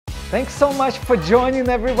Thanks so much for joining,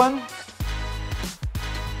 everyone.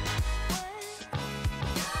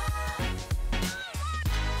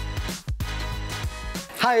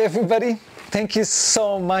 Hi everybody, thank you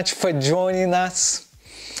so much for joining us.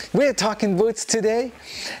 We're talking boots today.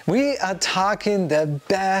 We are talking the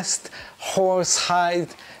best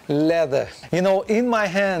horsehide leather. You know, in my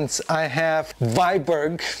hands I have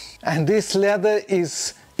Viberg, and this leather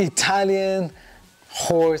is Italian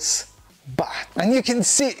Horsebutt. And you can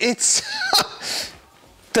see it's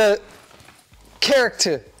the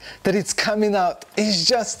character that it's coming out is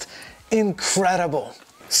just incredible.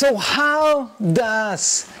 So how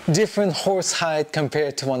does different horsehide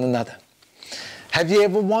compare to one another? Have you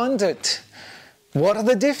ever wondered, what are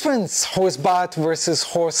the difference? Horsebutt versus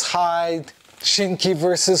horsehide, Shinky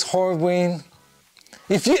versus Horween?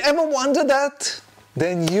 If you ever wonder that,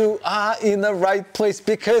 then you are in the right place,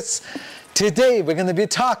 because today we're going to be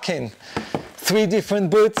talking 3 different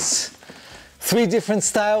boots, 3 different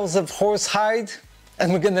styles of horsehide,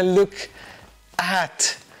 and we're going to look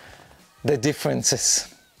at the differences.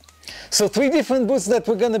 So 3 different boots that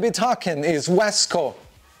we're going to be talking is Wesco,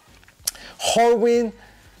 Horween,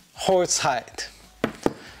 horsehide,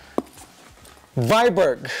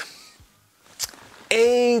 Viberg,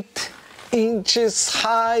 8 inches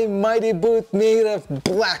high mighty boot made of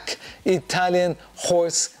black Italian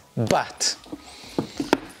Horsebutt.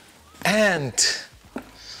 And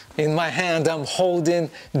in my hand I'm holding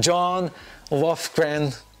John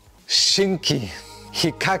Lofgren Shinky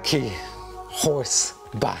Hikaki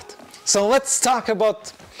Horsebutt. So let's talk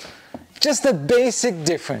about just the basic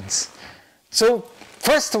difference. So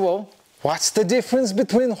first of all, what's the difference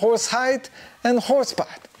between horsehide and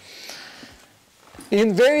horsebutt?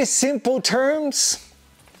 In very simple terms,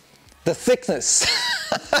 the thickness.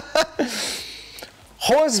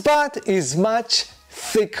 Horsebutt is much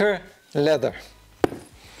thicker leather.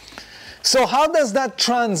 So how does that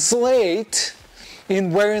translate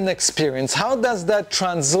in wearing experience? How does that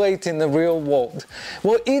translate in the real world?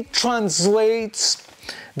 Well, it translates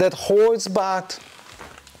that Horsebutt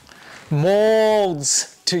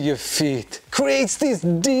molds to your feet, creates these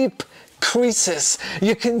deep creases.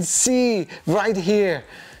 You can see right here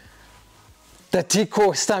the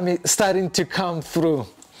T-core starting to come through.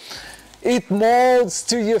 It molds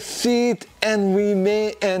to your feet and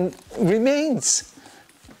remains,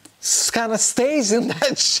 kind of stays in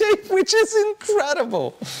that shape, which is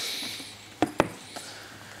incredible.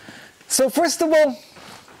 So first of all,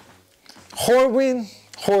 Horween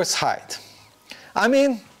horsehide. I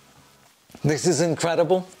mean, this is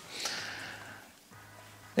incredible.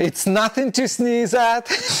 It's nothing to sneeze at.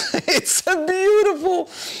 It's a beautiful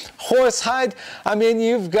horsehide. I mean,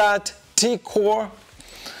 you've got T-core.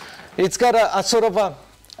 It's got a sort of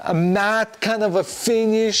a matte kind of a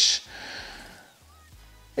finish.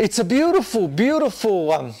 It's a beautiful,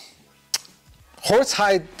 beautiful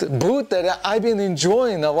horsehide boot that I've been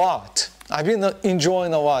enjoying a lot. But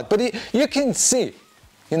you can see,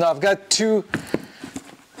 you know, I've got 2.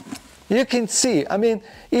 You can see, I mean,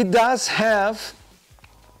 it does have,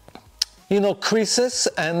 you know, creases,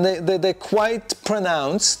 and they're quite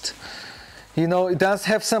pronounced. You know, it does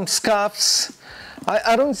have some scuffs.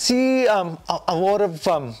 I don't see a lot of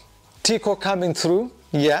T-core coming through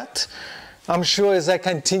yet. I'm sure as I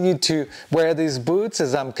continue to wear these boots,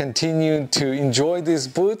 as I'm continuing to enjoy these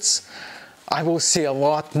boots, I will see a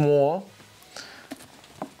lot more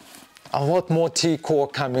T-core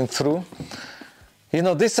coming through. You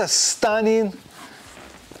know, this is a stunning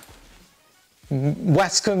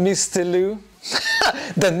Wesco Mr. Lou.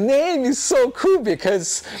 The name is so cool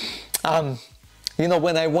because, you know,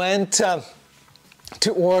 when I went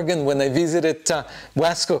to Oregon, when I visited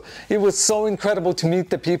Wesco, it was so incredible to meet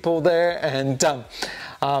the people there, and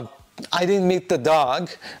I didn't meet the dog,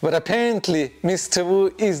 but apparently Mr.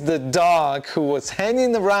 Wu is the dog who was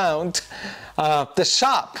hanging around the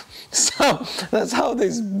shop. So that's how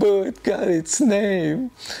this boot got its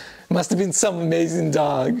name. Must have been some amazing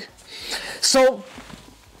dog. So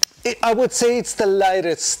I would say it's the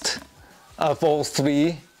lightest of all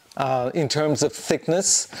 3 in terms of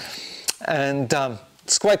thickness, and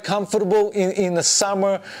it's quite comfortable in the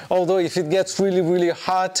summer, although if it gets really, really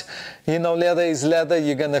hot, you know, leather is leather,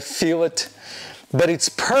 you're gonna feel it. But it's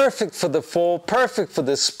perfect for the fall, perfect for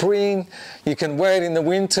the spring. You can wear it in the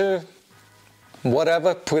winter,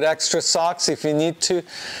 whatever, put extra socks if you need to.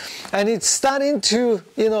 And it's starting to,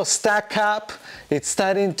 you know, stack up. It's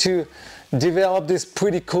starting to develop these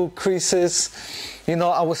pretty cool creases. You know,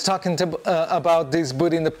 I was talking about this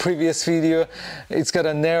boot in the previous video. It's got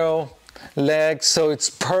a narrow leg, so it's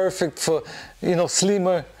perfect for, you know,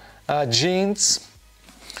 slimmer jeans.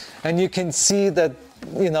 And you can see that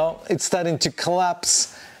you know, it's starting to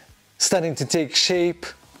collapse, starting to take shape.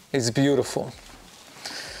 It's beautiful.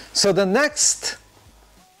 So the next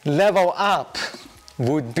level up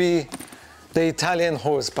would be the Italian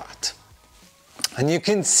Horsebutt. And you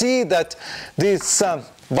can see that these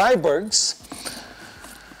Vibergs,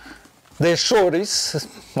 they're shorties,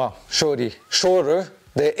 well, shorter,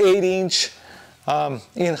 they're 8-inch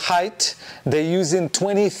in height. They're using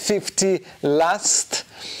 2050 last.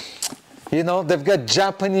 You know, they've got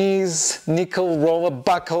Japanese nickel roller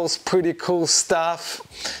buckles, pretty cool stuff.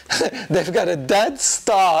 They've got a dead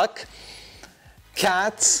stock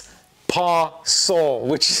cat's paw sole,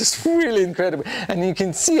 which is really incredible. And you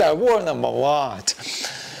can see I wore them a lot.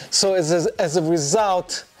 So as a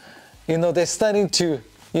result, you know, they're starting to,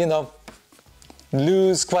 you know,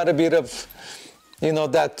 lose quite a bit of, you know,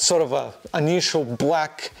 that sort of a initial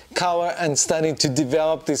black color and starting to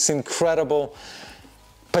develop this incredible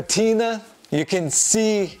patina. You can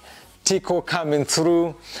see Tico coming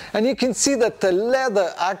through, and you can see that the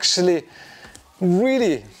leather actually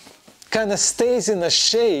really kind of stays in the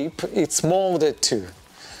shape it's molded to.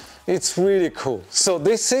 It's really cool. So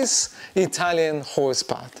this is Italian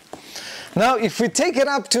Horsebutt. Now if we take it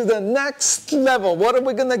up to the next level, what are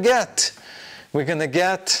we gonna get? We're gonna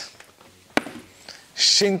get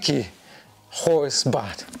Shinki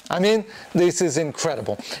Horsebutt. I mean, this is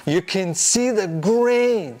incredible. You can see the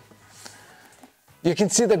grain. You can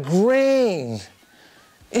see the grain.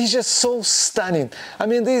 It's just so stunning. I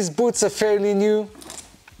mean, these boots are fairly new,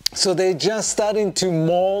 so they're just starting to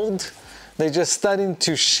mold. They're just starting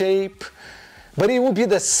to shape. But it will be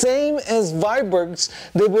the same as Vibergs.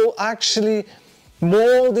 They will actually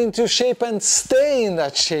mold into shape and stay in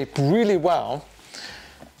that shape really well.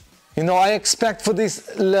 You know, I expect for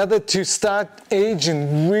this leather to start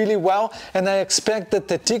aging really well, and I expect that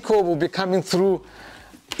the Tico will be coming through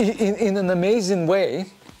in an amazing way.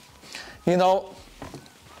 You know,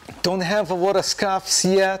 don't have a lot of scuffs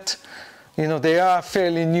yet. You know, they are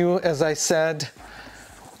fairly new, as I said.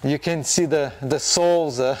 You can see the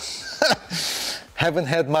soles haven't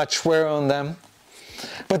had much wear on them.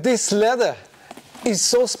 But this leather is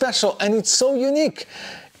so special and it's so unique.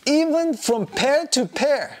 Even from pair to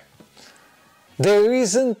pair, there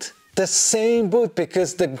isn't the same boot,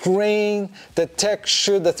 because the grain, the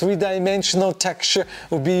texture, the three-dimensional texture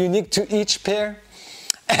will be unique to each pair.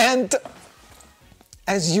 And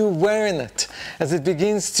as you're wearing it, as it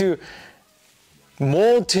begins to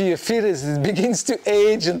mold to your feet, as it begins to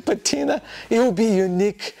age and patina, it will be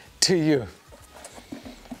unique to you.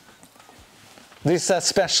 This is a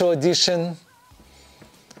special edition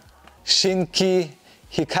Shinki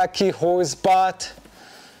Hikaki Horsebutt,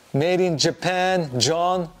 made in Japan,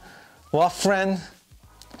 John Waffren,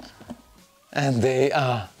 and they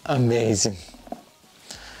are amazing.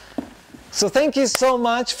 So thank you so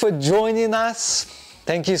much for joining us.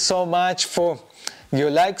 Thank you so much for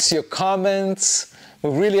your likes, your comments. We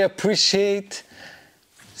really appreciate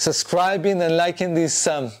subscribing and liking this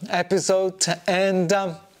episode, and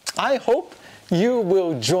I hope you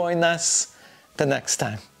will join us the next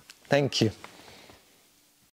time. Thank you.